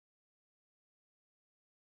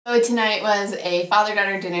So tonight was a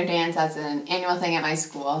father-daughter dinner dance. That's an annual thing at my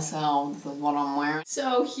school, so this is what I'm wearing.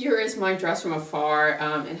 So here is my dress from afar.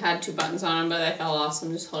 It had 2 buttons on them, but they fell off, so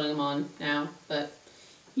I'm just holding them on now. But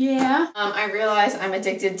yeah. I realize I'm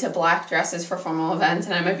addicted to black dresses for formal events,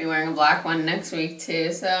 and I might be wearing a black one next week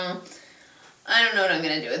too, so I don't know what I'm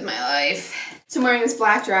gonna do with my life. So I'm wearing this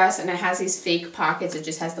black dress, and it has these fake pockets. It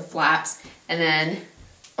just has the flaps, and then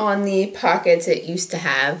on the pockets it used to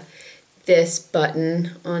have this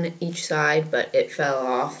button on each side, but it fell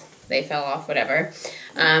off. They fell off, whatever.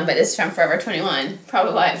 But this is from Forever 21,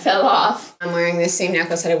 probably why it fell off. I'm wearing the same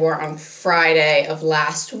necklace that I wore on Friday of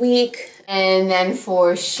last week. And then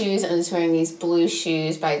for shoes, I'm just wearing these blue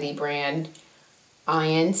shoes by the brand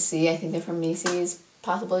INC. I think they're from Macy's,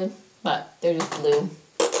 possibly, but they're just blue.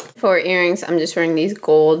 For earrings, I'm just wearing these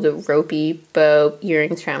gold ropey bow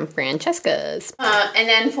earrings from Francesca's. And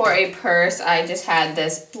then for a purse, I just had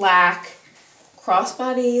this black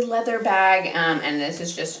crossbody leather bag, and this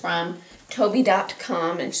is just from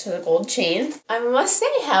Toby.com, and just has a gold chain. I must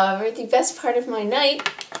say, however, the best part of my night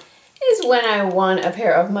is when I won a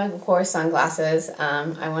pair of Michael Kors sunglasses.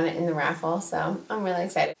 I won it in the raffle, so I'm really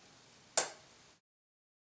excited.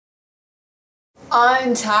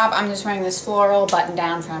 On top, I'm just wearing this floral button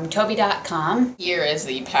down from Toby.com. Here is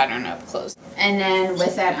the pattern up close. And then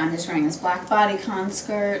with that, I'm just wearing this black bodycon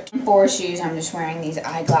skirt. For shoes, I'm just wearing these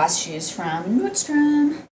eyeglass shoes from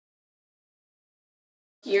Nordstrom.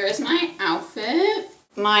 Here is my outfit.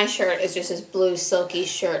 My shirt is just this blue silky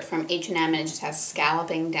shirt from H&M, and it just has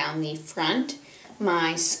scalloping down the front.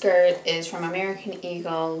 My skirt is from American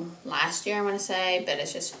Eagle last year, I want to say, but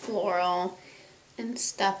it's just floral and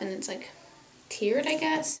stuff, and it's like tiered, I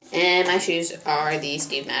guess. And my shoes are the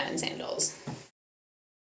Steve Madden sandals.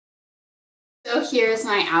 So here's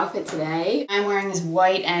my outfit today. I'm wearing this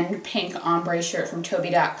white and pink ombre shirt from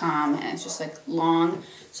Toby.com, and it's just like long.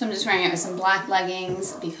 So I'm just wearing it with some black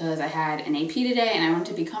leggings because I had an AP today and I wanted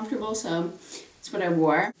to be comfortable, so that's what I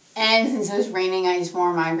wore. And since it was raining, I just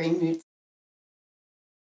wore my rain boots.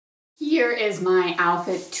 Here is my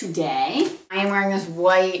outfit today. I am wearing this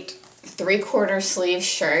white 3/4 sleeve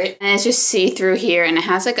shirt, and it's just see-through here, and it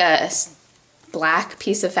has like a black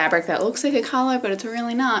piece of fabric that looks like a collar, but it's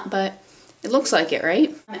really not, but it looks like it,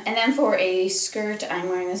 right? And then for a skirt, I'm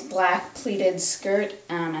wearing this black pleated skirt,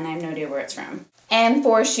 and I have no idea where it's from. And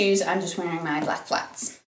for shoes, I'm just wearing my black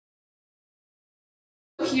flats.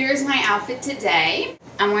 Here's my outfit today.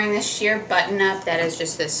 I'm wearing this sheer button-up that is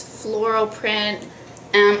just this floral print.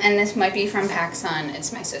 And this might be from PacSun.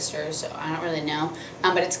 It's my sister's, so I don't really know.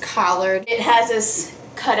 But it's collared. It has this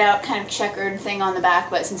cutout kind of checkered thing on the back,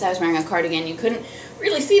 but since I was wearing a cardigan, you couldn't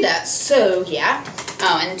really see that, so yeah.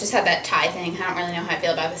 Oh, and it just had that tie thing. I don't really know how I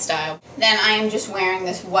feel about the style. Then I am just wearing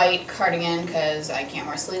this white cardigan because I can't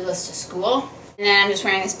wear sleeveless to school. And then I'm just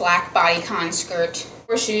wearing this black bodycon skirt.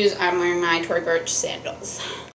 For shoes, I'm wearing my Tory Burch sandals.